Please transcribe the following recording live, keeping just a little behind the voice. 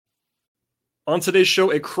On today's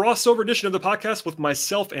show, a crossover edition of the podcast with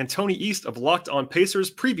myself and Tony East of Locked On Pacers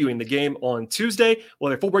previewing the game on Tuesday. We'll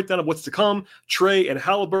have a full breakdown of what's to come, Trey and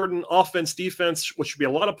Halliburton, offense, defense, which should be a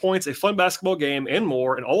lot of points, a fun basketball game, and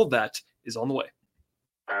more, and all of that is on the way.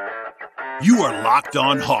 You are Locked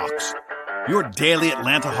On Hawks, your daily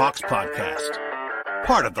Atlanta Hawks podcast,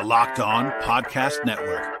 part of the Locked On Podcast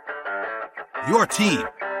Network. Your team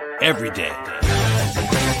every day.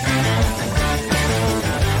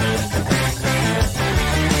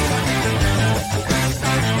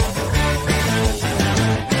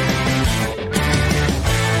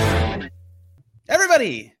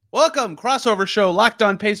 Everybody, welcome. Crossover show, Locked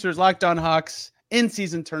On Pacers, Locked On Hawks,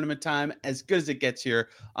 in-season tournament time, as good as it gets here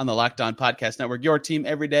on the Locked On Podcast Network, your team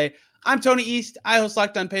every day. I'm Tony East. I host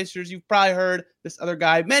Locked On Pacers. You've probably heard this other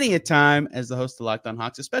guy many a time as the host of Locked On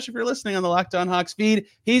Hawks, especially if you're listening on the Locked On Hawks feed.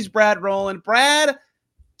 He's Brad Rowland. Brad,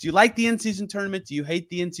 do you like the in-season tournament? Do you hate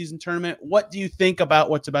the in-season tournament? What do you think about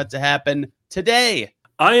what's about to happen today?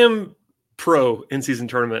 I am pro in-season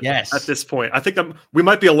tournament. Yes. At this point. I think we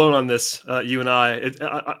might be alone on this, you and I.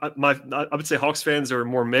 I would say Hawks fans are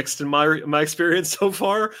more mixed in my experience so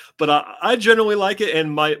far, but I generally like it.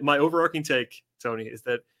 And my overarching take, Tony, is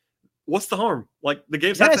that what's the harm? Like, the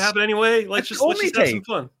games have to happen anyway. Let's just have some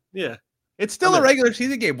fun. Yeah. It's still a regular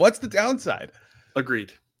season game. What's the downside?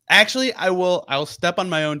 Agreed. Actually, I will step on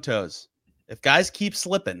my own toes. If guys keep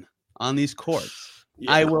slipping on these courts,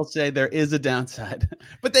 yeah, I will say there is a downside,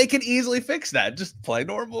 but they can easily fix that. Just play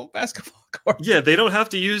normal basketball courts. Yeah, they don't have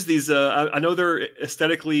to use these. I know they're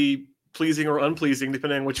aesthetically pleasing or unpleasing,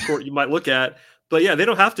 depending on which court you might look at. But yeah, they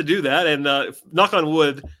don't have to do that. And knock on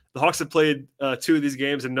wood, the Hawks have played 2 of these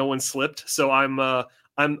games and no one slipped. So I'm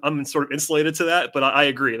sort of insulated to that. But I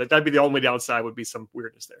agree. That'd be the only downside, would be some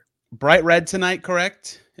weirdness there. Bright red tonight,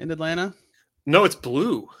 correct, in Atlanta? No, it's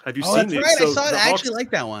blue. Have you seen that's these? Right. So I saw it. I Hawks, actually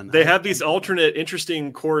like that one. They have these alternate,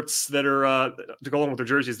 interesting courts that are to go along with their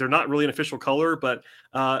jerseys. They're not really an official color, but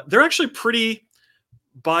they're actually pretty,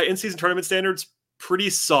 by in-season tournament standards,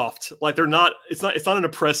 pretty soft. Like, they're not. It's not an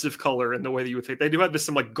oppressive color in the way that you would think. They do have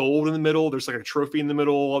some like gold in the middle. There's like a trophy in the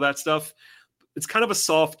middle. All that stuff. It's kind of a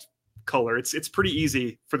soft color. It's pretty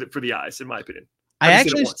easy for the eyes, in my opinion. I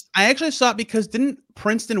actually saw it because didn't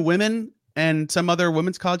Princeton women and some other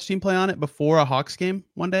women's college team play on it before a Hawks game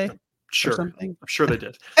one day? Sure. I'm sure they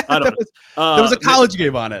did. I don't know. There was a college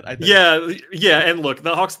game on it, I think. Yeah. And look,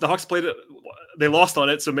 the Hawks played it. They lost on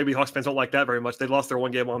it, so maybe Hawks fans don't like that very much. They lost their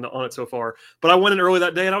one game on it so far. But I went in early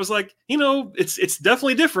that day and I was like, it's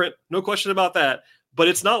definitely different. No question about that. But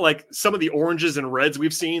it's not like some of the oranges and reds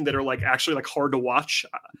we've seen that are like actually like hard to watch.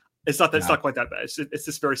 It's not quite that bad. It's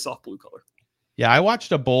this very soft blue color. Yeah, I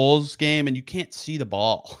watched a Bulls game and you can't see the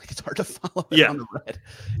ball. It's hard to follow it on the red.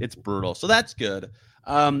 It's brutal. So that's good.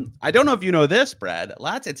 I don't know if you know this, Brad.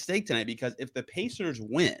 Lots at stake tonight because if the Pacers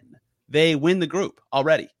win, they win the group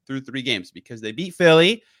already through 3 games because they beat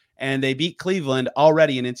Philly and they beat Cleveland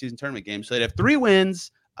already in in-season tournament games. So they'd have 3 wins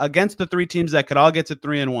against the 3 teams that could all get to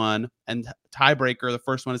 3-1, and tiebreaker, the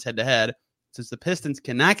first one is head-to-head. Since the Pistons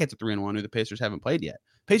cannot get to 3-1, who the Pacers haven't played yet.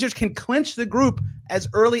 Pacers can clinch the group as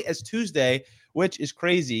early as Tuesday, which is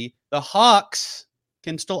crazy. The Hawks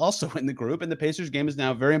can still also win the group, and the Pacers game is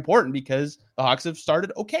now very important because the Hawks have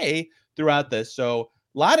started okay throughout this. So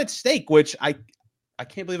a lot at stake, which I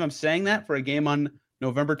can't believe I'm saying that for a game on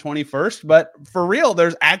November 21st. But for real,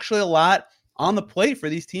 there's actually a lot on the plate for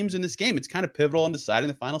these teams in this game. It's kind of pivotal in deciding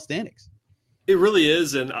the final standings. It really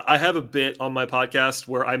is, and I have a bit on my podcast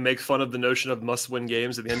where I make fun of the notion of must-win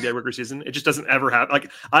games in the NBA regular season. It just doesn't ever happen.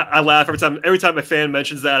 Like, I laugh every time a fan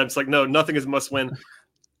mentions that. It's like, no, nothing is must-win.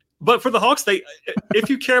 But for the Hawks, if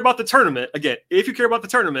you care about the tournament,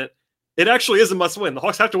 it actually is a must-win. The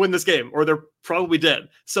Hawks have to win this game, or they're probably dead.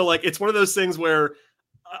 So, like, it's one of those things where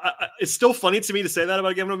it's still funny to me to say that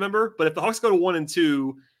about a game in November. But if the Hawks go to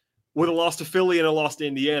 1-2 with a loss to Philly and a loss to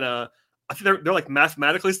Indiana, I think they're like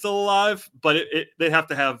mathematically still alive, but they have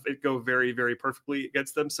to have it go very, very perfectly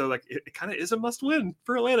against them. So like it kind of is a must win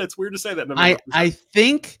for Atlanta. It's weird to say that. I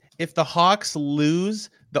think if the Hawks lose,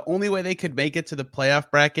 the only way they could make it to the playoff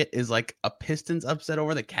bracket is like a Pistons upset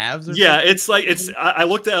over the Cavs. It's like I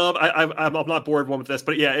looked it up. I'm not bored with this,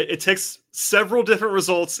 but yeah, it takes several different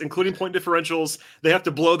results, including point differentials. They have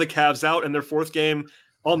to blow the Cavs out in their 4th game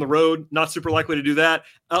on the road. Not super likely to do that.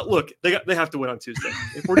 Look, they have to win on Tuesday.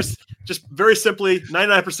 If we're just very simply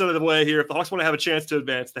 99% of the way here, if the Hawks want to have a chance to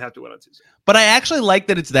advance, they have to win on Tuesday. But I actually like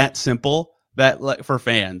that it's that simple, that like for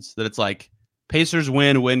fans, that it's like Pacers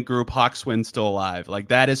win group, Hawks win, still alive. Like,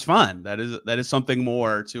 that is fun. That is something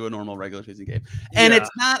more to a normal regular season game. And it's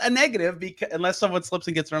not a negative because unless someone slips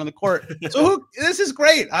and gets around the court. So this is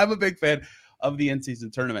great. I'm a big fan. of the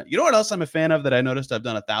in-season tournament. You know what else I'm a fan of that I noticed I've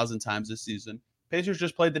done 1,000 times this season? Pacers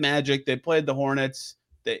just played the Magic. They played the Hornets.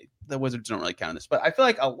 The Wizards don't really count this, but I feel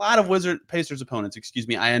like a lot of Pacers opponents,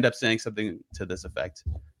 I end up saying something to this effect.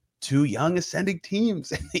 2 young ascending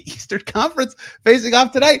teams in the Eastern Conference facing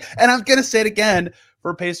off tonight. And I'm going to say it again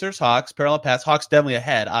for Pacers, Hawks, parallel paths. Hawks definitely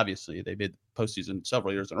ahead. Obviously, they made postseason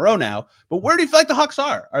several years in a row now. But where do you feel like the Hawks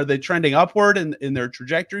are? Are they trending upward in their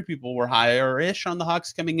trajectory? People were higher-ish on the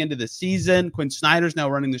Hawks coming into the season. Quinn Snyder's now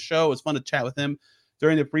running the show. It was fun to chat with him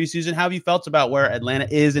during the preseason. How have you felt about where Atlanta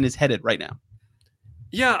is and is headed right now?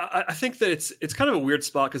 Yeah, I think that it's kind of a weird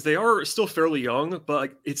spot because they are still fairly young, but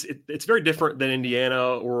like it's very different than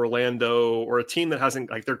Indiana or Orlando or a team that hasn't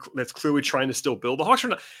that's clearly trying to still build. The Hawks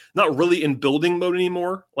are not really in building mode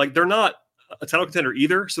anymore. Like they're not a title contender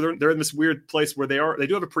either, so they're in this weird place where they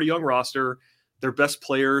do have a pretty young roster. Their best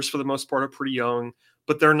players for the most part are pretty young,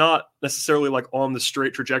 but they're not necessarily like on the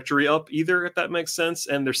straight trajectory up either, if that makes sense.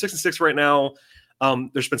 And they're 6-6 right now.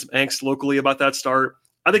 There's been some angst locally about that start.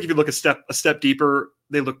 I think if you look a step deeper,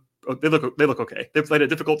 they look okay. They've played a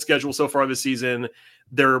difficult schedule so far this season.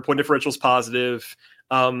 Their point differential is positive.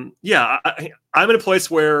 I'm in a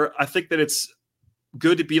place where I think that it's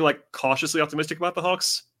good to be like cautiously optimistic about the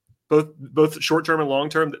Hawks, both short term and long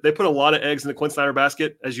term. They put a lot of eggs in the Quinn Snyder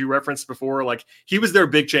basket, as you referenced before. Like he was their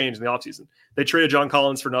big change in the offseason. They traded John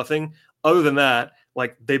Collins for nothing. Other than that,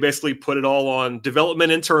 like they basically put it all on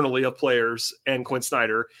development internally of players and Quinn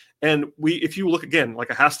Snyder. And if you look again,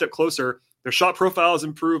 like a half step closer, their shot profile has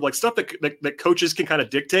improved, like stuff that coaches can kind of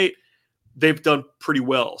dictate. They've done pretty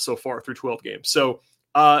well so far through 12 games. So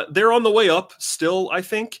they're on the way up still, I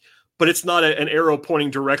think, but it's not an arrow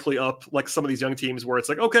pointing directly up like some of these young teams where it's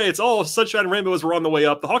like, okay, it's all sunshine and rainbows. We're on the way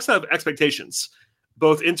up. The Hawks have expectations,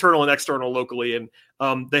 both internal and external locally.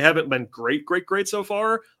 And they haven't been great so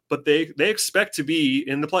far, but they expect to be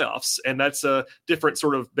in the playoffs. And that's a different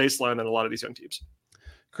sort of baseline than a lot of these young teams.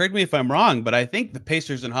 Correct me if I'm wrong, but I think the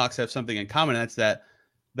Pacers and Hawks have something in common. That's that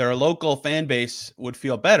their local fan base would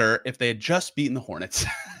feel better if they had just beaten the Hornets.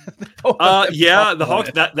 The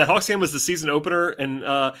Hawks. That Hawks game was the season opener,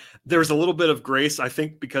 and there was a little bit of grace, I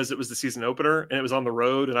think, because it was the season opener and it was on the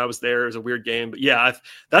road, and I was there. It was a weird game, but yeah,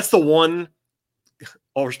 that's the one.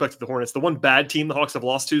 All respect to the Hornets, the one bad team the Hawks have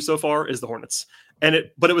lost to so far is the Hornets.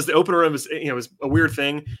 But it was the opener. It was a weird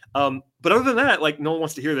thing. But other than that, like no one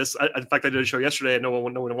wants to hear this. In fact, I did a show yesterday, and no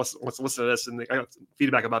one wants to listen to this, and I got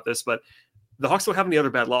feedback about this. But the Hawks don't have any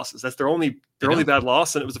other bad losses. That's their only bad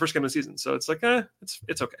loss, and it was the first game of the season. So it's like,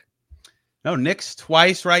 it's okay. No, Knicks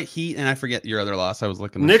twice, right? Heat, and I forget your other loss. I was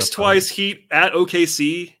looking. Knicks twice, Heat at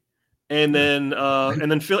OKC, and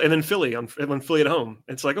then Philly on Philly at home.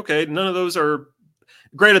 It's like, okay, none of those are.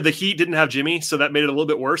 Granted, the Heat didn't have Jimmy, so that made it a little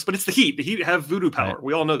bit worse. But it's the Heat. The Heat have voodoo power. Right.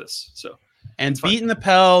 We all know this. So, and beating the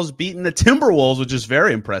Pels, beating the Timberwolves, which is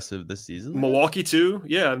very impressive this season. Milwaukee too,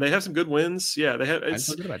 yeah. And they have some good wins. Yeah, they have.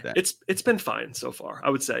 It's been fine so far. I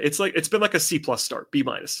would say it's been like a C+ start, B-.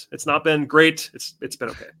 It's not been great. It's been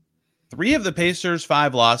okay. 3 of the Pacers'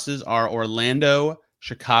 5 losses are Orlando,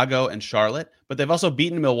 Chicago, and Charlotte, but they've also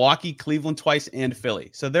beaten Milwaukee, Cleveland twice, and Philly.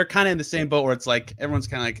 So they're kind of in the same boat where it's like everyone's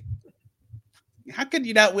kind of like, how could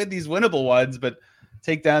you not win these winnable ones, but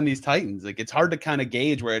take down these Titans? Like it's hard to kind of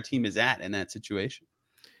gauge where a team is at in that situation.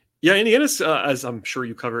 Yeah, Indiana's, as I'm sure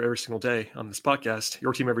you cover every single day on this podcast,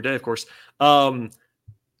 your team every day, of course.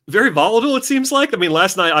 Very volatile, it seems like. I mean,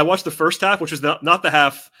 last night I watched the first half, which was not the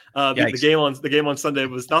half. The game on Sunday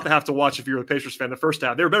was not the half to watch if you're a Pacers fan. The first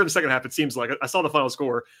half, they were better than the second half. It seems like I saw the final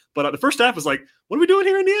score, but the first half was like, "What are we doing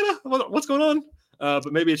here, Indiana? What's going on?"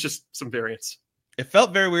 But maybe it's just some variance. It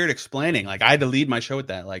felt very weird explaining. Like I had to lead my show with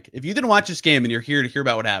that. Like if you didn't watch this game and you're here to hear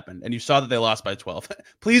about what happened and you saw that they lost by 12,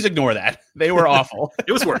 please ignore that. They were awful.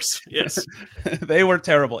 It was worse. Yes, they were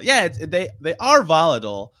terrible. Yeah, they are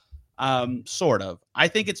volatile. Sort of. I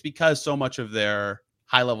think it's because so much of their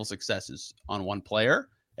high level success is on one player,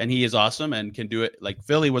 and he is awesome and can do it. Like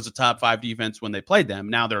Philly was a top 5 defense when they played them.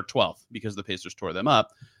 Now they're 12th because the Pacers tore them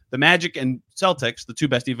up. The Magic and Celtics, the 2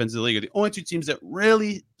 best defenses in the league, are the only 2 teams that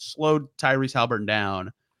really slowed Tyrese Haliburton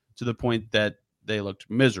down to the point that they looked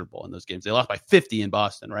miserable in those games. They lost by 50 in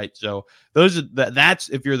Boston, right? So that's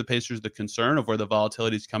if you're the Pacers, the concern of where the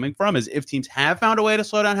volatility is coming from is if teams have found a way to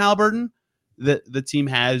slow down Haliburton, the team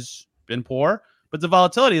has been poor. But the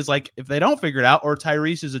volatility is like if they don't figure it out or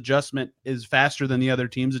Tyrese's adjustment is faster than the other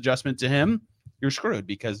team's adjustment to him, you're screwed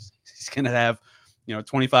because he's going to have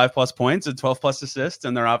 25 plus points and 12 plus assists,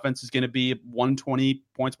 and their offense is going to be 120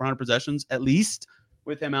 points per 100 possessions at least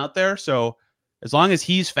with him out there. So as long as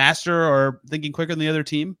he's faster or thinking quicker than the other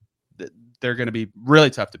team, they're going to be really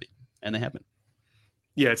tough to beat, and they have been.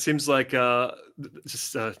 Yeah, it seems like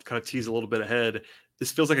just kind of tease a little bit ahead.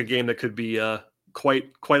 This feels like a game that could be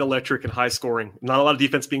quite electric and high scoring. Not a lot of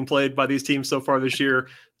defense being played by these teams so far this year.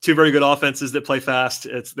 Two very good offenses that play fast.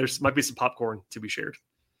 There's might be some popcorn to be shared,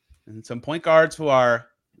 and some point guards who are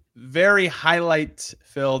very highlight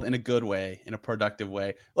filled in a good way, in a productive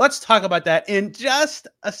way. Let's talk about that in just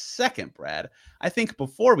a second, Brad. I think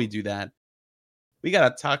before we do that, we got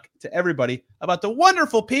to talk to everybody about the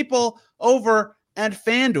wonderful people over at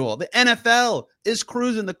FanDuel. The NFL is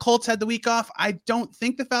cruising. The Colts had the week off. I don't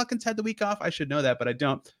think the Falcons had the week off. I should know that, but I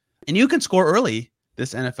don't. And you can score early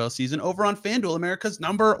this NFL season over on FanDuel, America's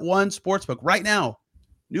 #1 sportsbook. Right now,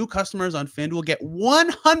 new customers on FanDuel get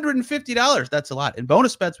 $150. That's a lot. In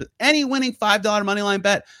bonus bets with any winning $5 moneyline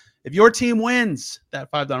bet. If your team wins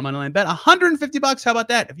that $5 moneyline bet, $150. How about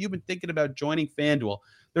that? If you've been thinking about joining FanDuel,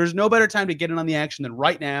 there's no better time to get in on the action than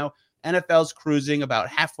right now. NFL's cruising, about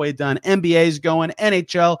halfway done. NBA's going.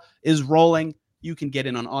 NHL is rolling. You can get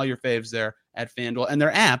in on all your faves there at FanDuel. And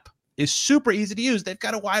their app is super easy to use. They've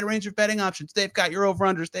got a wide range of betting options. They've got your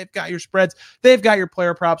over-unders. They've got your spreads. They've got your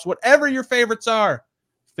player props. Whatever your favorites are,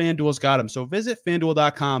 FanDuel's got them. So visit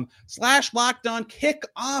FanDuel.com/lockedon. Kick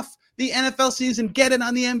off the NFL season. Get in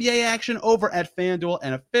on the NBA action over at FanDuel,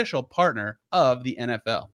 an official partner of the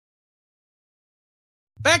NFL.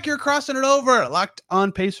 Back here crossing it over. Locked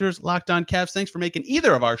on Pacers, Locked on Cavs. Thanks for making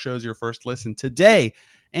either of our shows your first listen today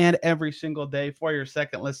and every single day. For your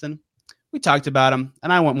second listen, we talked about them,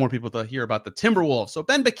 and I want more people to hear about the Timberwolves. So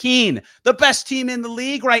Ben Bikine, the best team in the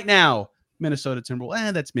league right now, Minnesota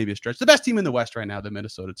Timberwolves. That's maybe a stretch. The best team in the West right now, the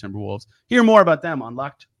Minnesota Timberwolves. Hear more about them on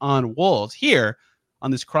Locked on Wolves here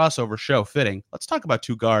on this crossover show. Fitting. Let's talk about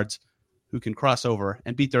two guards who can cross over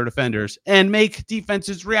and beat their defenders and make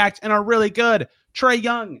defenses react and are really good. Trae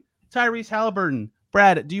Young, Tyrese Halliburton.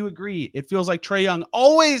 Brad, do you agree? It feels like Trae Young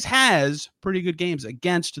always has pretty good games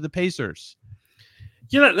against the Pacers.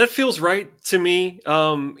 Yeah, that feels right to me.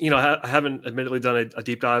 I haven't admittedly done a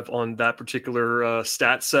deep dive on that particular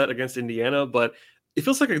stat set against Indiana, but it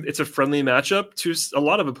feels like it's a friendly matchup to a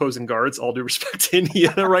lot of opposing guards, all due respect to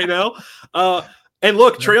Indiana right now. And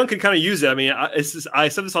look, Trae Young can kind of use it. I mean, I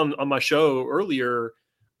said this on my show earlier.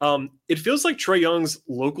 It feels like Trae Young's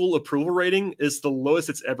local approval rating is the lowest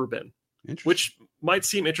it's ever been, which might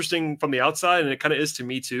seem interesting from the outside, and it kind of is to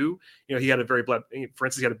me too. You know, he had a very bad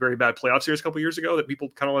playoff series a couple years ago that people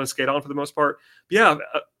kind of want to skate on for the most part. But yeah,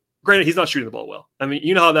 granted, he's not shooting the ball well. I mean,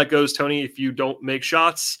 you know how that goes, Tony. If you don't make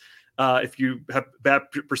shots, if you have bad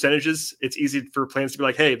percentages, it's easy for plans to be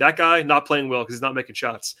like, hey, that guy not playing well because he's not making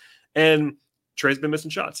shots. And Trae's been missing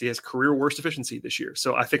shots. He has career worst efficiency this year.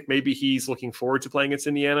 So I think maybe he's looking forward to playing against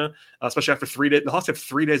Indiana, especially after 3 days. The Hawks have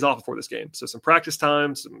 3 days off before this game. So some practice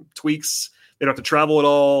time, some tweaks. They don't have to travel at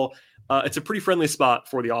all. It's a pretty friendly spot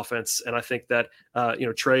for the offense. And I think that,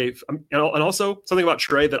 Trae, and also something about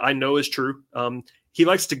Trae that I know is true. He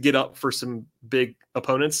likes to get up for some big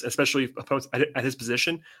opponents, especially opponents at his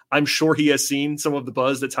position. I'm sure he has seen some of the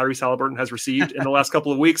buzz that Tyrese Halliburton has received in the last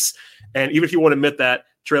couple of weeks. And even if you won't admit that,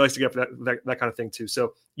 Trae likes to get up for that kind of thing too.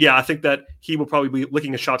 So yeah, I think that he will probably be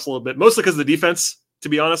licking his shots a little bit, mostly because of the defense, to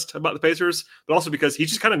be honest, about the Pacers, but also because he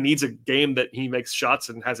just kind of needs a game that he makes shots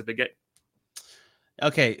and has a big game.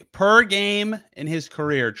 Okay, per game in his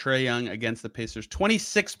career, Trae Young against the Pacers,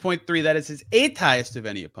 26.3. That is his 8th highest of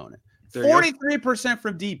any opponent. 43%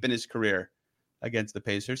 from deep in his career against the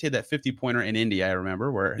Pacers. He had that 50-pointer in Indy, I remember.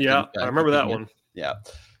 I remember that one. Yeah.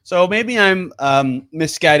 So maybe I'm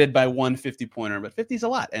misguided by one 50-pointer, but 50 is a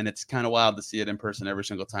lot, and it's kind of wild to see it in person every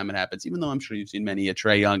single time it happens, even though I'm sure you've seen many a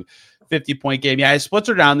Trae Young 50-point game. Yeah, his splits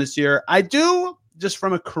are down this year. I do, just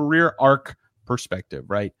from a career arc perspective,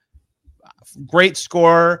 right? Great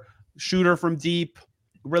scorer, shooter from deep,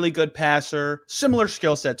 really good passer, similar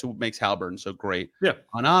skill set to what makes Halliburton so great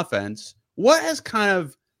on offense. What has kind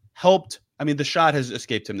of helped? I mean, the shot has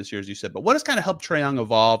escaped him this year, as you said, but what has kind of helped Trae Young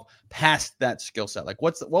evolve past that skill set? Like,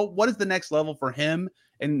 what is the next level for him?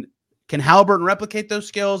 And can Halliburton replicate those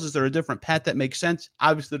skills? Is there a different path that makes sense?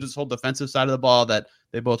 Obviously, there's this whole defensive side of the ball that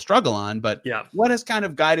they both struggle on, but what has kind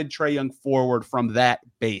of guided Trae Young forward from that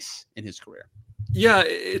base in his career? Yeah,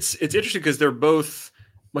 it's interesting because they're both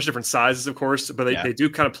much different sizes, of course, but they do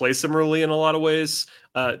kind of play similarly in a lot of ways.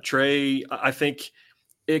 Trae, I think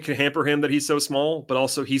it can hamper him that he's so small, but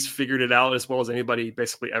also he's figured it out as well as anybody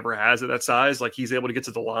basically ever has at that size. Like, he's able to get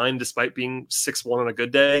to the line despite being 6'1" on a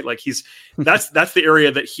good day. Like, that's the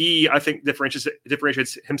area that he, I think,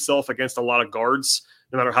 differentiates himself against a lot of guards,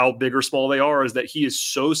 no matter how big or small they are, is that he is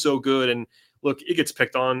so good. And look, it gets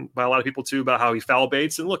picked on by a lot of people too about how he foul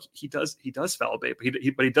baits. And look, he does foul bait,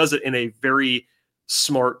 but he does it in a very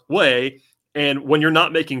smart way. And when you're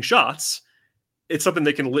not making shots, it's something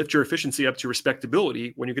that can lift your efficiency up to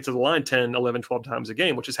respectability when you get to the line 10, 11, 12 times a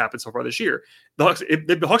game, which has happened so far this year. The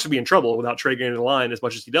Hawks would be in trouble without Trae getting to the line as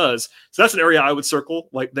much as he does. So that's an area I would circle.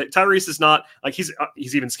 Like that, Tyrese is not like he's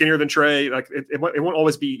even skinnier than Trae. Like it won't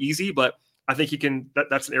always be easy, but I think he can.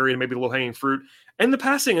 That's an area maybe low hanging fruit. And the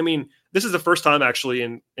passing. I mean, this is the first time actually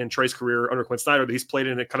in Trae's career under Quinn Snyder that he's played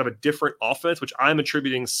in a kind of a different offense, which I'm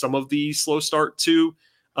attributing some of the slow start to.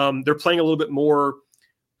 They're playing a little bit more.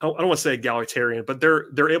 I don't want to say egalitarian, but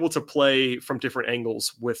they're able to play from different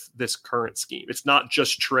angles with this current scheme. It's not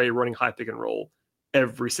just Trae running high pick and roll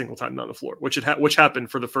every single time on the floor, which happened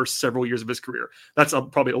for the first several years of his career. That's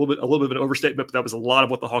probably a little bit of an overstatement, but that was a lot of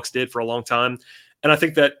what the Hawks did for a long time. And I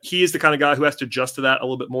think that he is the kind of guy who has to adjust to that a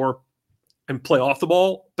little bit more and play off the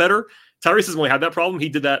ball better. Tyrese hasn't really had that problem. He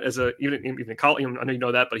did that as even in college. I know you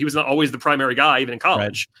know that, but he was not always the primary guy, even in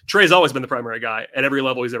college. Right. Trae's always been the primary guy at every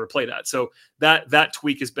level he's ever played at. So that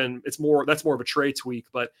tweak has been, that's more of a Trae tweak.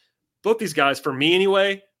 But both these guys, for me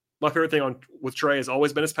anyway, my favorite thing with Trae has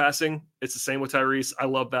always been his passing. It's the same with Tyrese. I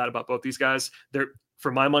love that about both these guys. They're,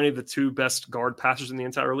 for my money, the two best guard passers in the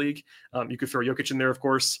entire league. You could throw Jokic in there, of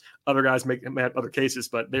course. Other guys may have other cases,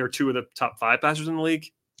 but they are two of the top 5 passers in the league.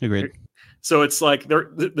 Agreed. So it's like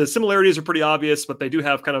the similarities are pretty obvious, but they do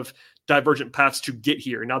have kind of divergent paths to get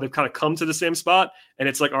here. Now they've kind of come to the same spot, and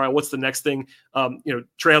it's like, all right, what's the next thing?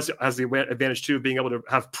 Trae has the advantage too of being able to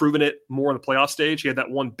have proven it more on the playoff stage. He had that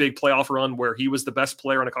one big playoff run where he was the best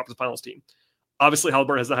player on a conference finals team. Obviously,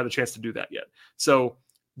 Haliburton has not had a chance to do that yet. So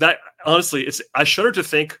that honestly, I shudder to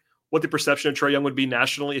think what the perception of Trae Young would be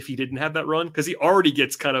nationally if he didn't have that run, because he already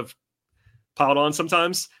gets kind of piled on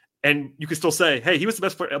sometimes. And you can still say, hey, he was the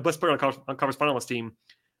best player on a conference finalist team.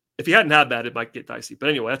 If he hadn't had that, it might get dicey. But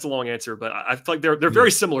anyway, that's a long answer. But I feel like they're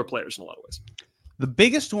very similar players in a lot of ways. The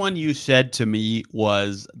biggest one you said to me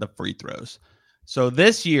was the free throws. So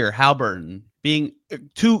this year, Haliburton being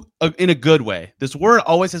in a good way. This word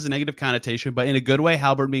always has a negative connotation, but in a good way,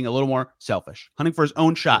 Haliburton being a little more selfish, hunting for his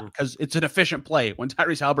own shot because it's an efficient play when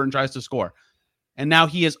Tyrese Haliburton tries to score. And now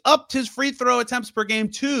he has upped his free throw attempts per game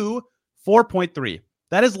to 4.3.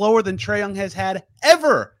 That is lower than Trae Young has had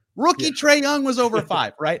ever. Rookie Trae Young was over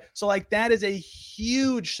 5, right? So like that is a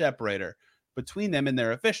huge separator between them and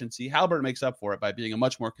their efficiency. Haliburton makes up for it by being a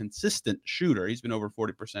much more consistent shooter. He's been over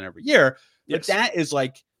 40% every year. But that is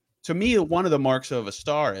like, to me, one of the marks of a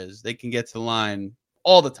star is they can get to the line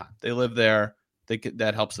all the time. They live there.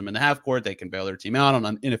 That helps them in the half court. They can bail their team out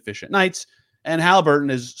on inefficient nights. And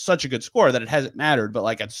Haliburton is such a good scorer that it hasn't mattered. But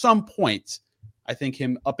like at some point, I think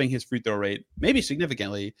him upping his free throw rate, maybe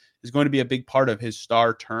significantly, is going to be a big part of his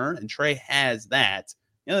star turn. And Trae has that.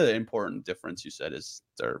 The other important difference you said is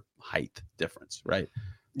their height difference, right?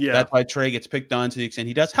 Yeah. That's why Trae gets picked on to the extent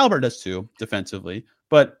he does. Haliburton does too, defensively.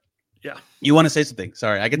 But yeah, you want to say something?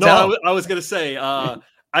 Sorry, I can tell. I was going to say,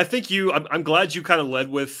 I think I'm glad you kind of led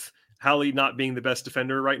with Hallie not being the best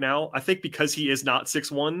defender right now. I think because he is not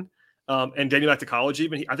 6'1", and dating back to college,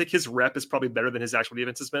 even I think his rep is probably better than his actual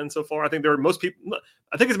defense has been so far. I think there are most people.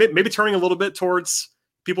 I think it's maybe turning a little bit towards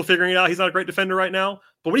people figuring it out. He's not a great defender right now,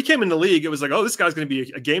 but when he came in the league, it was like, oh, this guy's going to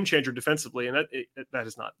be a game changer defensively, and that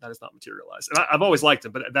has not materialized. And I've always liked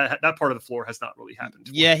him, but that part of the floor has not really happened.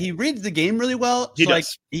 Yeah, he reads the game really well. He does. Like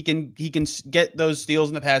he can get those steals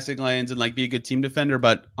in the passing lanes and like be a good team defender,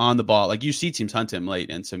 but on the ball, like you see teams hunt him late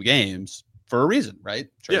in some games. For a reason, right?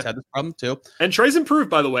 Trae's had this problem too. And Trae's improved,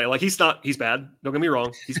 by the way. Like he's bad. Don't get me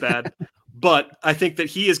wrong. He's bad. But I think that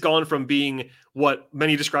he has gone from being what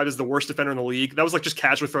many describe as the worst defender in the league. That was like just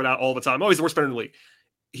casually thrown out all the time. Oh, he's the worst defender in the league.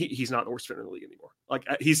 He's not the worst defender in the league anymore. Like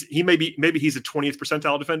maybe he's a 20th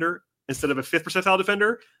percentile defender instead of a 5th percentile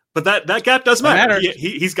defender. But that gap does matter.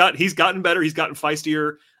 He's gotten better. He's gotten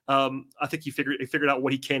feistier. I think he figured out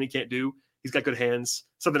what he can and can't do. He's got good hands,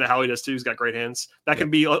 something that Howie does too. He's got great hands. That can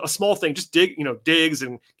be a small thing, just digs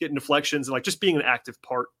and getting deflections and like just being an active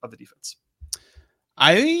part of the defense.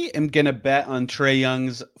 I am going to bet on Trae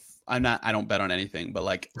Young's. I don't bet on anything, but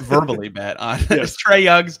like verbally bet on Trae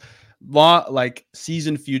Young's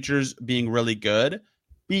season futures being really good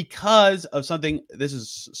because of something. This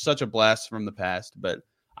is such a blast from the past, but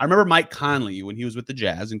I remember Mike Conley when he was with the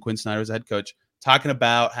Jazz and Quinn Snyder was the head coach talking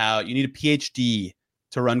about how you need a PhD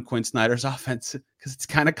to run Quinn Snyder's offense because it's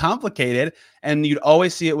kind of complicated. And you'd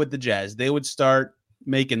always see it with the Jazz. They would start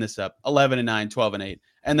making this up 11-9, 12-8.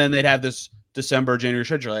 And then they'd have this January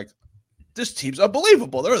schedule. Like, this team's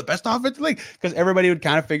unbelievable. They're the best offense in the league because everybody would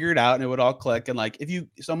kind of figure it out and it would all click. And like, if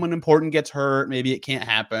someone important gets hurt, maybe it can't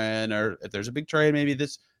happen. Or if there's a big trade, maybe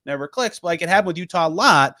this never clicks. But like it happened with Utah a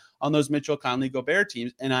lot on those Mitchell, Conley, Gobert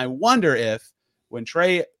teams. And I wonder if when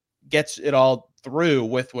Trae gets it all through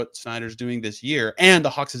with what Snyder's doing this year, and the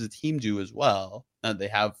Hawks as a team do as well. They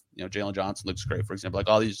have, Jalen Johnson looks great, for example, like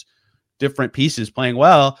all these different pieces playing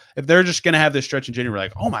well. If they're just going to have this stretch in January,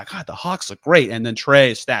 like, oh my God, the Hawks look great. And then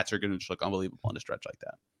Trey's stats are going to just look unbelievable in a stretch like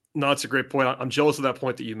that. No, it's a great point. I'm jealous of that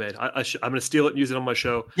point that you made. I'm going to steal it and use it on my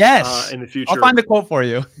show. Yes, in the future. I'll find the quote for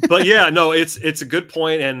you. But yeah, no, it's a good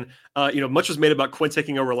point. And much was made about Quinn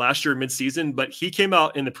taking over last year midseason, but he came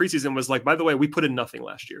out in the preseason and was like, by the way, we put in nothing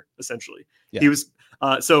last year. Essentially, He was.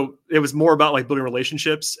 So it was more about like building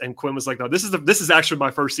relationships. And Quinn was like, no, this is actually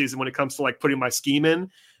my first season when it comes to like putting my scheme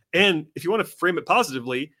in. And if you want to frame it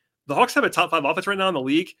positively, the Hawks have a top 5 offense right now in the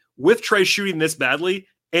league with Trey shooting this badly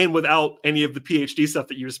and without any of the PhD stuff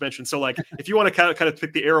that you just mentioned. So like, if you want to kind of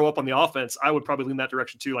pick the arrow up on the offense, I would probably lean that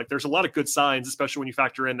direction too. Like there's a lot of good signs, especially when you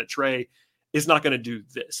factor in that Trey is not going to do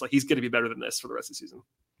this. Like he's going to be better than this for the rest of the season.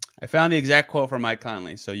 I found the exact quote from Mike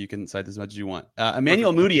Conley, so you can cite as much as you want.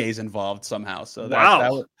 Emmanuel Mudiay is involved somehow, so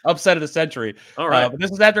that was upset of the century. All right. But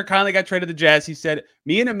this is after Conley got traded to the Jazz. He said,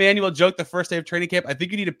 me and Emmanuel joked the first day of training camp, I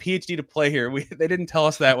think you need a PhD to play here. They didn't tell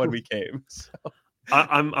us that when we came. So.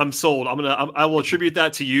 I'm sold. I will attribute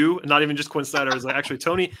that to you, and not even just Quinn Snyder. Is like actually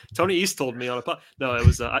Tony East told me on a no. It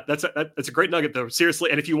was that's a great nugget though.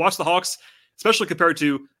 Seriously, and if you watch the Hawks, especially compared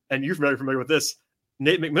to, and you're very familiar with this,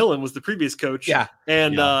 Nate McMillan was the previous coach. Yeah,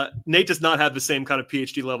 and Nate does not have the same kind of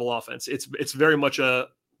PhD level offense. It's very much a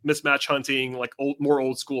mismatch hunting, like more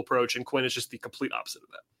old school approach, and Quinn is just the complete opposite of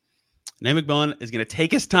that. Nate McMillan is going to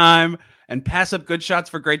take his time and pass up good shots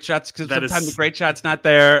for great shots because sometimes the great shot's not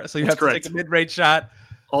there. So you have to take a mid-range shot.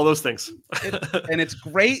 All those things. And it's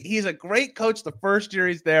great. He's a great coach the first year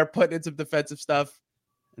he's there, putting in some defensive stuff.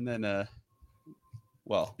 And then, it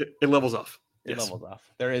levels off. It levels off.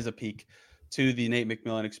 There is a peak to the Nate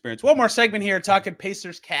McMillan experience. One more segment here, talking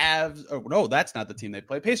Pacers, Cavs. Oh, no, that's not the team they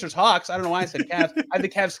play. Pacers, Hawks. I don't know why I said Cavs. I had the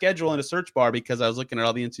Cavs schedule in a search bar because I was looking at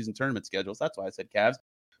all the in-season tournament schedules. That's why I said Cavs.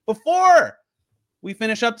 Before we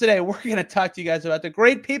finish up today, we're going to talk to you guys about the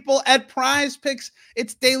great people at Prize Picks.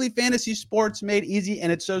 It's daily fantasy sports made easy,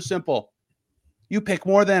 and it's so simple. You pick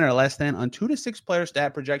more than or less than on 2 to 6 player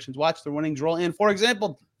stat projections. Watch the winnings roll in. For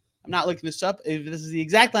example, I'm not looking this up if this is the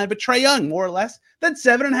exact line, but Trae Young, more or less, than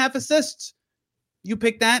 7.5 assists. You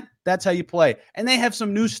pick that, that's how you play. And they have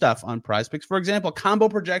some new stuff on Prize Picks. For example, combo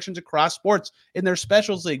projections across sports in their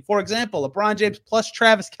specials league. For example, LeBron James plus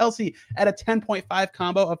Travis Kelce at a 10.5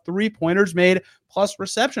 combo of 3-pointers made plus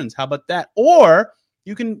receptions. How about that? Or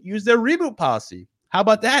you can use their reboot policy. How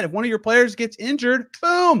about that? If one of your players gets injured,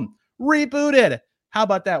 boom, rebooted. How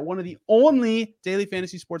about that? One of the only daily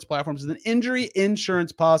fantasy sports platforms with an injury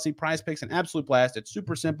insurance policy. Prize Picks, an absolute blast. It's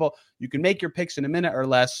super simple. You can make your picks in a minute or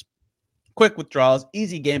less. Quick withdrawals,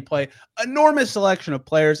 easy gameplay, enormous selection of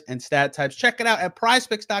players and stat types. Check it out at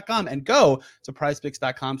prizepicks.com and go to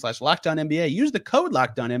prizepicks.com/LockedOnNBA. Use the code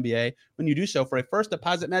LockedOnNBA when you do so for a first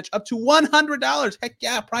deposit match up to $100. Heck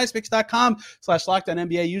yeah,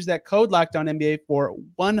 prizepicks.com/LockedOnNBA. Use that code LockedOnNBA for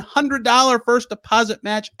 $100 first deposit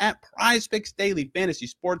match at Prize Picks. Daily fantasy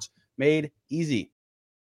sports made easy.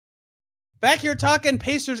 Back here talking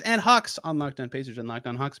Pacers and Hawks on Locked On Pacers and Locked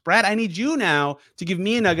On Hawks. Brad, I need you now to give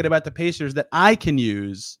me a nugget about the Pacers that I can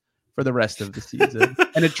use for the rest of the season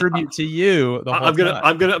and attribute to you. I'm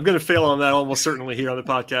gonna fail on that almost certainly here on the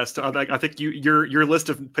podcast. I think your list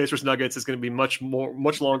of Pacers nuggets is going to be much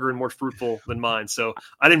longer and more fruitful than mine. So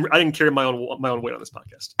I didn't carry my own weight on this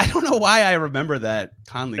podcast. I don't know why I remember that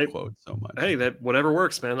Conley quote so much. Hey, that whatever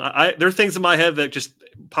works, man. There are things in my head that just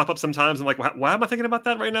pop up sometimes. I'm like, why am I thinking about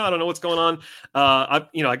that right now? I don't know what's going on.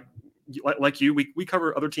 Like you, we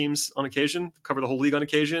cover other teams on occasion, cover the whole league on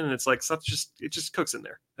occasion, and it's like stuff it just cooks in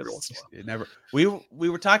there every once in a while. We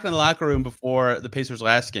were talking in the locker room before the Pacers'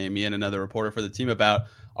 last game, me and another reporter for the team, about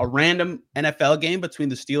a random NFL game between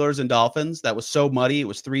the Steelers and Dolphins that was so muddy. It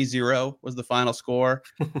was 3-0 was the final score,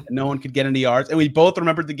 and no one could get any yards. And we both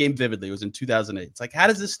remembered the game vividly. It was in 2008. It's like, how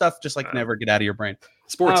does this stuff just never get out of your brain?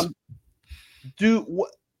 Sports. Do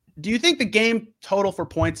you think the game total for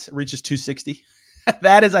points reaches 260?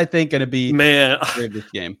 That is, I think, going to be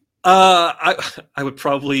this game. I would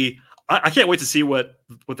probably. I can't wait to see what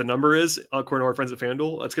the number is according to our friends at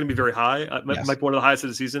FanDuel. It's going to be very high. Might be one of the highest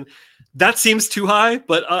of the season. That seems too high,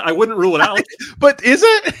 but I wouldn't rule it out. But is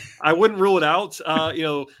it? I wouldn't rule it out.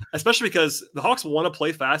 Especially because the Hawks want to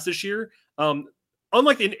play fast this year.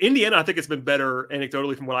 Unlike in Indiana, I think it's been better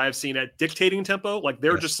anecdotally from what I have seen at dictating tempo. Like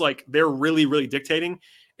they're they're really, really dictating.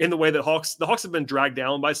 In the way that the Hawks have been dragged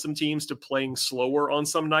down by some teams to playing slower on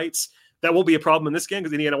some nights. That won't be a problem in this game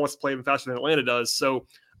because Indiana wants to play even faster than Atlanta does. So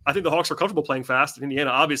I think the Hawks are comfortable playing fast, and Indiana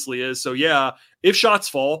obviously is. So yeah, if shots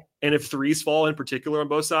fall and if threes fall in particular on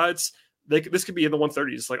both sides, this could be in the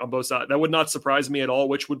 130s, like on both sides. That would not surprise me at all,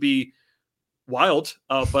 which would be wild.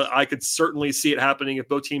 But I could certainly see it happening if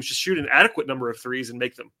both teams just shoot an adequate number of threes and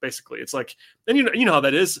make them. Basically, it's like, and you know how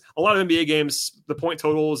that is. A lot of NBA games, the point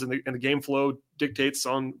totals and the game flow dictates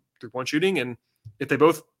on 3-point shooting, and if the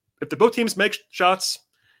both teams make shots,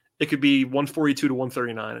 it could be 142 to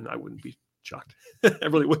 139, and I wouldn't be shocked. I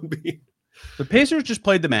really wouldn't be. The Pacers just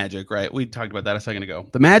played the Magic, right? We talked about that a second ago.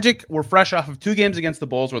 The Magic were fresh off of 2 games against the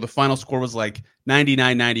Bulls where the final score was like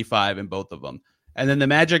 99-95 in both of them. And then the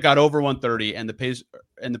Magic got over 130 and the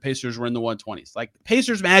Pacers were in the 120s. Like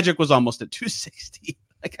Pacers Magic was almost at 260.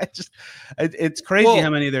 Like it's crazy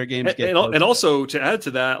how many of their games get. And also to add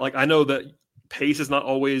to that, like I know that pace is not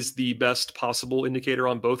always the best possible indicator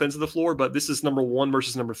on both ends of the floor, but this is number 1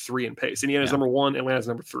 versus number 3 in pace. Indiana's number 1, Atlanta's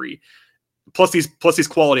number 3. Plus these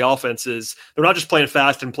quality offenses, they're not just playing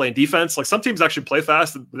fast and playing defense. Like some teams actually play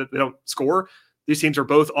fast, they don't score. These teams are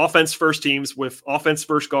both offense first teams with offense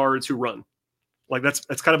first guards who run. Like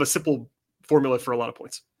that's kind of a simple formula for a lot of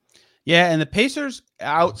points. Yeah, and the Pacers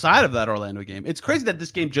outside of that Orlando game, it's crazy that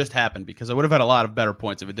this game just happened because I would have had a lot of better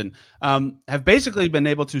points if it didn't. Have basically been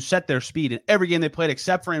able to set their speed in every game they played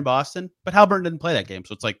except for in Boston. But Haliburton didn't play that game,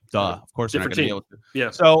 so it's like, duh, of course they're not going to be able to. Yeah.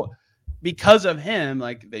 So because of him,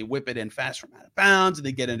 like they whip it in fast from out of bounds and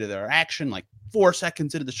they get into their action like 4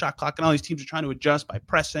 seconds into the shot clock, and all these teams are trying to adjust by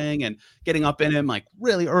pressing and getting up in him like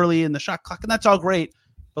really early in the shot clock, and that's all great.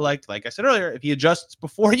 But like I said earlier, if he adjusts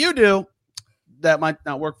before you do, that might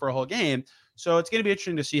not work for a whole game. So it's going to be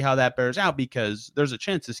interesting to see how that bears out because there's a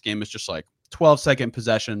chance this game is just like 12-second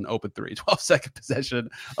possession, open 3, 12-second possession,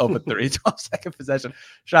 open 3, 12-second possession,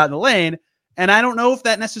 shot in the lane. And I don't know if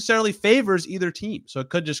that necessarily favors either team. So it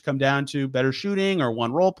could just come down to better shooting or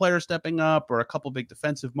one role player stepping up or a couple big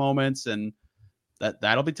defensive moments. And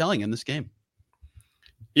that'll be telling in this game.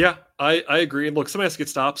 Yeah, I agree. And look, somebody has to get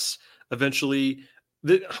stops eventually.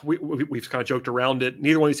 We've kind of joked around it.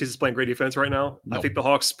 Neither one of these teams is playing great defense right now. No. I think the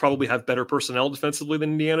Hawks probably have better personnel defensively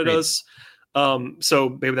than Indiana does.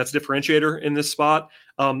 So maybe that's a differentiator in this spot.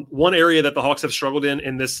 One area that the Hawks have struggled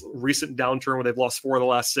in this recent downturn where they've lost 4 of the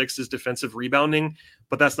last 6 is defensive rebounding,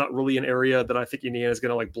 but that's not really an area that I think Indiana is going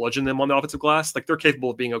to like bludgeon them on the offensive glass. Like they're capable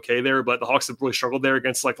of being okay there, but the Hawks have really struggled there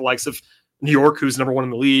against like the likes of New York, who's number 1 in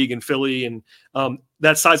the league, and Philly. And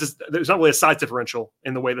that size there's not really a size differential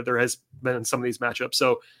in the way that there has been in some of these matchups.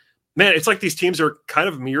 So man, it's like these teams are kind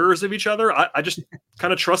of mirrors of each other. I just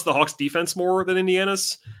kind of trust the Hawks defense more than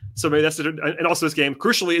Indiana's. So maybe that's and also this game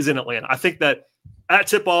crucially is in Atlanta. I think that at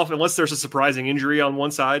tip off, unless there's a surprising injury on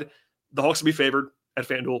one side, the Hawks will be favored at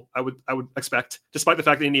FanDuel. I would expect, despite the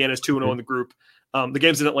fact that Indiana is 2-0 in the group. The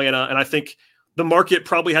game's in Atlanta, and I think the market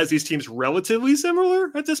probably has these teams relatively similar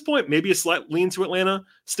at this point. Maybe a slight lean to Atlanta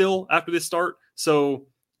still after this start. So,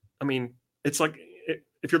 I mean, it's like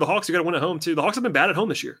if you're the Hawks, you got to win at home too. The Hawks have been bad at home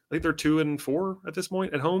this year. I think they're 2-4 at this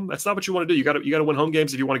point at home. That's not what you want to do. You got to win home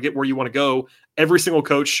games if you want to get where you want to go. Every single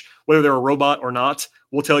coach, whether they're a robot or not,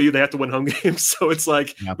 will tell you they have to win home games. So it's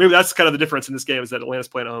like maybe that's kind of the difference in this game is that Atlanta's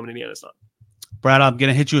playing at home and Indiana's not. Brad, I'm going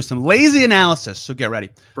to hit you with some lazy analysis, so get ready.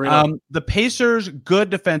 The Pacers'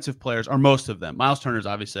 good defensive players, or most of them, Miles Turner's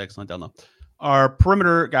obviously excellent down low, are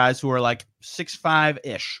perimeter guys who are like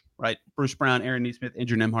 6'5"-ish, right? Bruce Brown, Aaron Nesmith,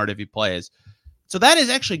 Andrew Nembhard if he plays. So that is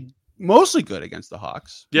actually mostly good against the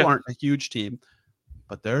Hawks, who aren't a huge team.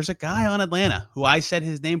 But there's a guy on Atlanta who I said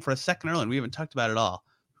his name for a second earlier, and we haven't talked about it at all,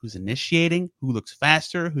 who's initiating, who looks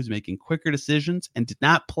faster, who's making quicker decisions, and did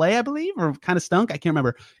not play, I believe, or kind of stunk, I can't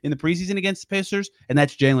remember, in the preseason against the Pacers, and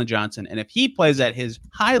that's Jalen Johnson. And if he plays at his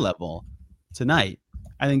high level tonight,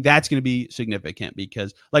 I think that's going to be significant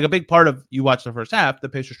because, like, a big part of you watch the first half, the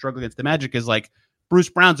Pacers struggle against the Magic is, like, Bruce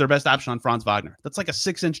Brown's their best option on Franz Wagner. That's like a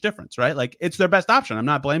 6-inch difference, right? Like, it's their best option. I'm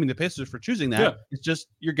not blaming the Pacers for choosing that. Yeah. It's just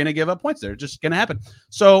you're going to give up points there. It's just going to happen.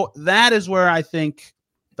 So that is where I think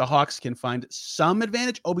the Hawks can find some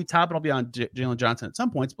advantage. Obi Toppin will be on Jalen Johnson at some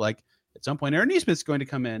points, but like at some point, Aaron Nesmith's going to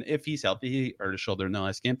come in if he's healthy. He hurt his shoulder in the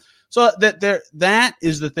last game. So that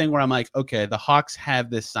is the thing where I'm like, okay, the Hawks have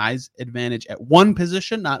this size advantage at one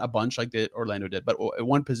position, not a bunch like Orlando did, but at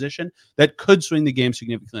one position that could swing the game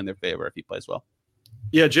significantly in their favor if he plays well.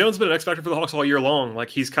 Yeah, Jalen's been an X factor for the Hawks all year long. Like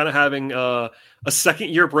he's kind of having a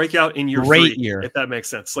second-year breakout in year 3, if that makes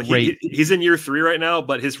sense. Like he's in year 3 right now,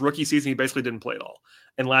 but his rookie season he basically didn't play at all.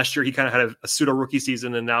 And last year he kind of had a pseudo rookie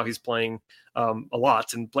season, and now he's playing a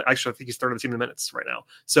lot. And actually, I think he's third on the team in minutes right now.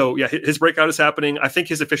 So yeah, his breakout is happening. I think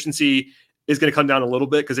his efficiency is going to come down a little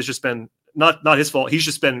bit because it's just been not his fault. He's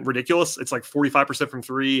just been ridiculous. It's like 45% from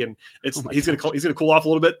 3, and he's going to cool off a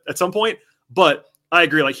little bit at some point, but. I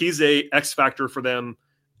agree. Like he's a X factor for them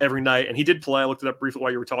every night. And he did play. I looked it up briefly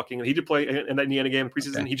while you were talking, and he did play in that Indiana game in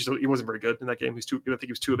preseason. Okay. He wasn't very good in that game. I think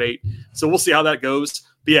he was 2 of 8. So we'll see how that goes.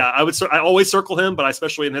 But yeah, I always circle him, but I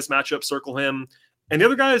especially in this matchup circle him. And the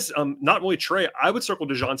other guys, not really Trey. I would circle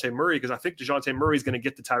DeJounte Murray because I think DeJounte Murray is going to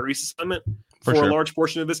get the Tyrese assignment for a large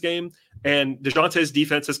portion of this game. And DeJounte's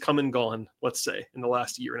defense has come and gone, let's say, in the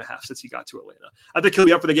last year and a half since he got to Atlanta. I think he'll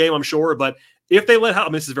be up for the game, I'm sure. But if they let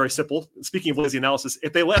this is very simple. Speaking of lazy analysis,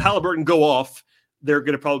 if they let Halliburton go off, they're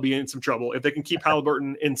going to probably be in some trouble. If they can keep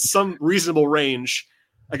Halliburton in some reasonable range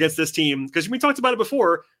against this team, because we talked about it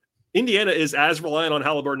before, Indiana is as reliant on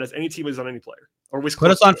Halliburton as any team is on any player. Or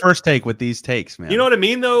put us on First Take with these takes, man. You know what I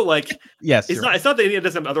mean, though? Like, yes, it's not that Indiana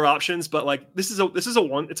doesn't have other options, but like this is a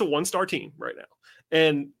 1-star team right now.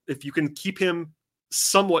 And if you can keep him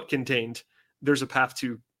somewhat contained, there's a path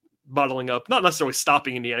to bottling up, not necessarily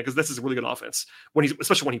stopping Indiana, because this is a really good offense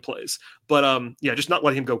especially when he plays. But just not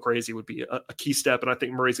letting him go crazy would be a key step. And I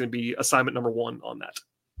think Murray's going to be assignment number 1 on that.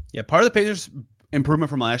 Yeah, part of the Pacers' improvement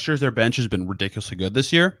from last year is their bench has been ridiculously good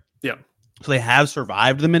this year. Yeah. So they have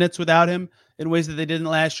survived the minutes without him in ways that they didn't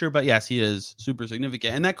last year. But yes, he is super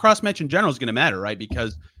significant. And that cross match in general is going to matter, right?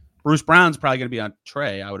 Because Bruce Brown's probably going to be on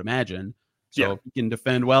Trey, I would imagine. So if he can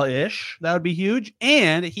defend well-ish, that would be huge.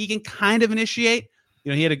 And he can kind of initiate.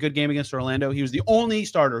 He had a good game against Orlando. He was the only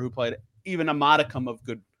starter who played even a modicum of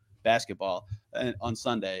good basketball on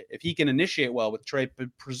Sunday. If he can initiate well with Trey,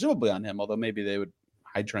 presumably on him, although maybe they would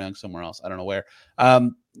hide Trae Young somewhere else. I don't know where.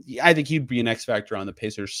 I think he'd be an X factor on the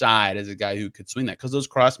Pacers side as a guy who could swing that, because those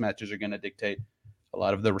cross matches are going to dictate a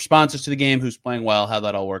lot of the responses to the game, who's playing well, how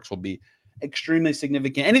that all works will be extremely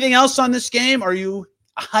significant. Anything else on this game? Are you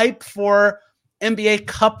hype for NBA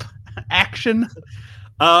Cup action?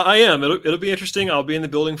 I am. It'll be interesting. I'll be in the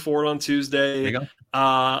building for it on Tuesday. There you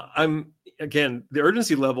go. The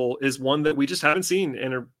urgency level is one that we just haven't seen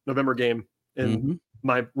in a November game in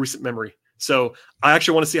my recent memory. So I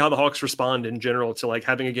actually want to see how the Hawks respond in general to like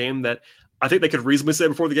having a game that I think they could reasonably say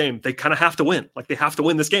before the game, they kind of have to win. Like they have to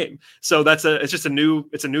win this game. So it's a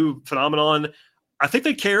new phenomenon. I think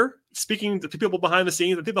they care. Speaking to people behind the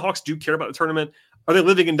scenes, I think the Hawks do care about the tournament. Are they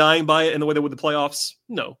living and dying by it in the way they would the playoffs?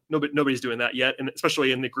 No, nobody's doing that yet, and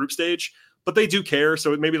especially in the group stage. But they do care,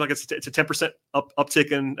 so maybe like it's a 10%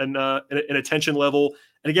 uptick in attention level.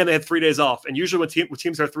 And again, they had 3 days off, and usually when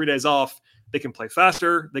teams have 3 days off, they can play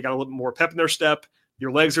faster. They got a little bit more pep in their step.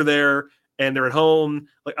 Your legs are there, and they're at home.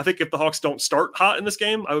 Like I think if the Hawks don't start hot in this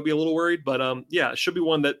game, I would be a little worried. But it should be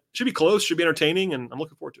one that should be close, should be entertaining, and I'm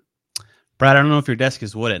looking forward to it. Brad, I don't know if your desk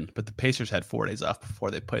is wooden, but the Pacers had 4 days off before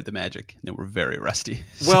they played the Magic, and they were very rusty.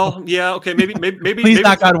 Well, yeah, okay, maybe. Please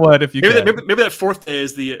knock on wood if you can. Maybe that 4th day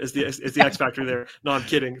is the X factor there. No, I'm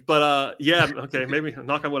kidding, but okay, maybe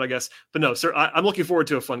knock on wood, I guess. But no, sir, I'm looking forward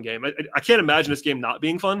to a fun game. I can't imagine this game not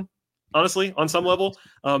being fun, honestly, on some level.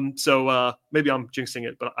 So maybe I'm jinxing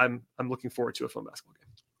it, but I'm looking forward to a fun basketball game.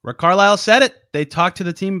 Rick Carlisle said it. They talked to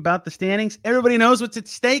the team about the standings. Everybody knows what's at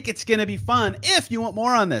stake. It's going to be fun. If you want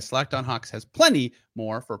more on this, Locked On Hawks has plenty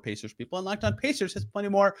more for Pacers people, and Locked On Pacers has plenty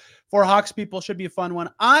more for Hawks people. Should be a fun one.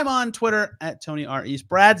 I'm on Twitter at Tony R. East.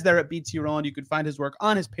 Brad's there at BT Rowland. You can find his work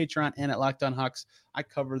on his Patreon and at Locked On Hawks. I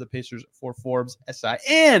cover the Pacers for Forbes, SI,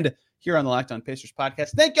 and here on the Locked On Pacers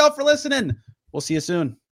podcast. Thank y'all for listening. We'll see you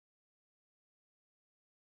soon.